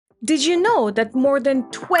Did you know that more than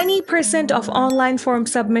 20% of online form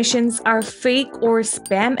submissions are fake or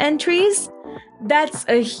spam entries? That's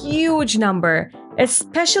a huge number,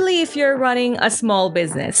 especially if you're running a small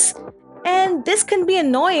business. And this can be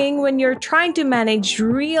annoying when you're trying to manage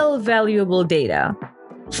real valuable data.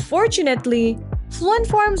 Fortunately, Fluent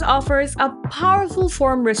Forms offers a powerful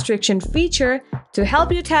form restriction feature to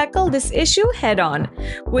help you tackle this issue head-on.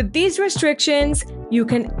 With these restrictions, you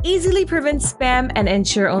can easily prevent spam and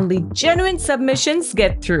ensure only genuine submissions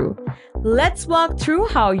get through. Let's walk through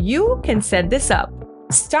how you can set this up.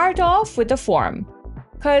 Start off with a form,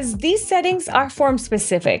 because these settings are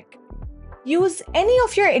form-specific. Use any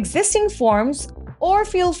of your existing forms or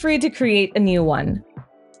feel free to create a new one.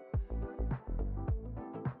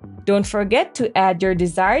 Don't forget to add your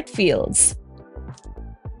desired fields.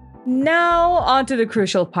 Now, on to the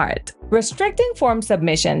crucial part, restricting form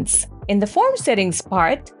submissions. In the form settings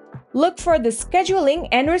part, look for the scheduling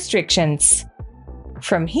and restrictions.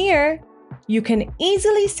 From here, you can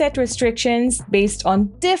easily set restrictions based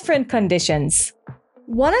on different conditions.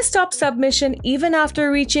 Want to stop submission even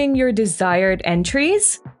after reaching your desired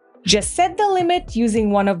entries? Just set the limit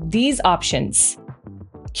using one of these options.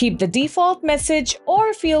 Keep the default message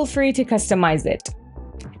or feel free to customize it.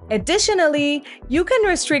 Additionally, you can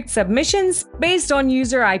restrict submissions based on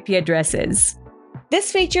user IP addresses.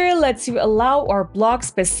 This feature lets you allow or block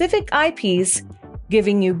specific IPs,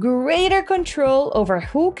 giving you greater control over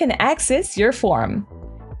who can access your form.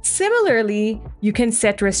 Similarly, you can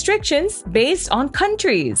set restrictions based on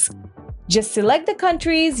countries. Just select the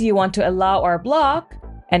countries you want to allow or block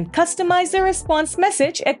and customize the response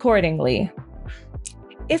message accordingly.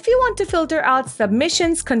 If you want to filter out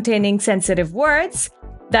submissions containing sensitive words,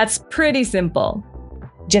 that's pretty simple.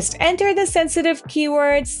 Just enter the sensitive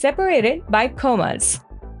keywords separated by commas.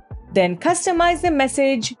 Then customize the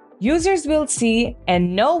message users will see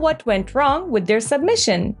and know what went wrong with their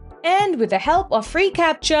submission. And with the help of free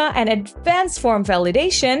CAPTCHA and advanced form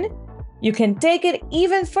validation, you can take it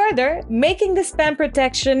even further, making the spam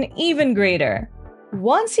protection even greater.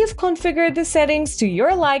 Once you've configured the settings to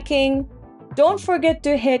your liking, don't forget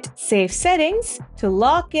to hit Save Settings to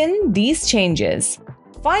lock in these changes.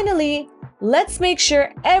 Finally, let's make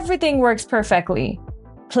sure everything works perfectly.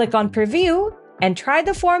 Click on Preview and try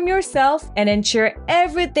the form yourself and ensure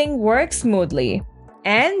everything works smoothly.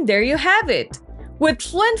 And there you have it! With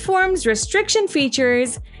Fluent Forms restriction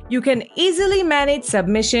features, you can easily manage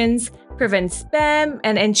submissions, prevent spam,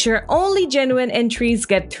 and ensure only genuine entries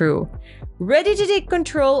get through. Ready to take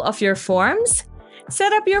control of your forms?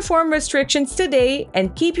 Set up your form restrictions today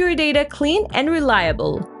and keep your data clean and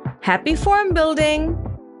reliable. Happy form building!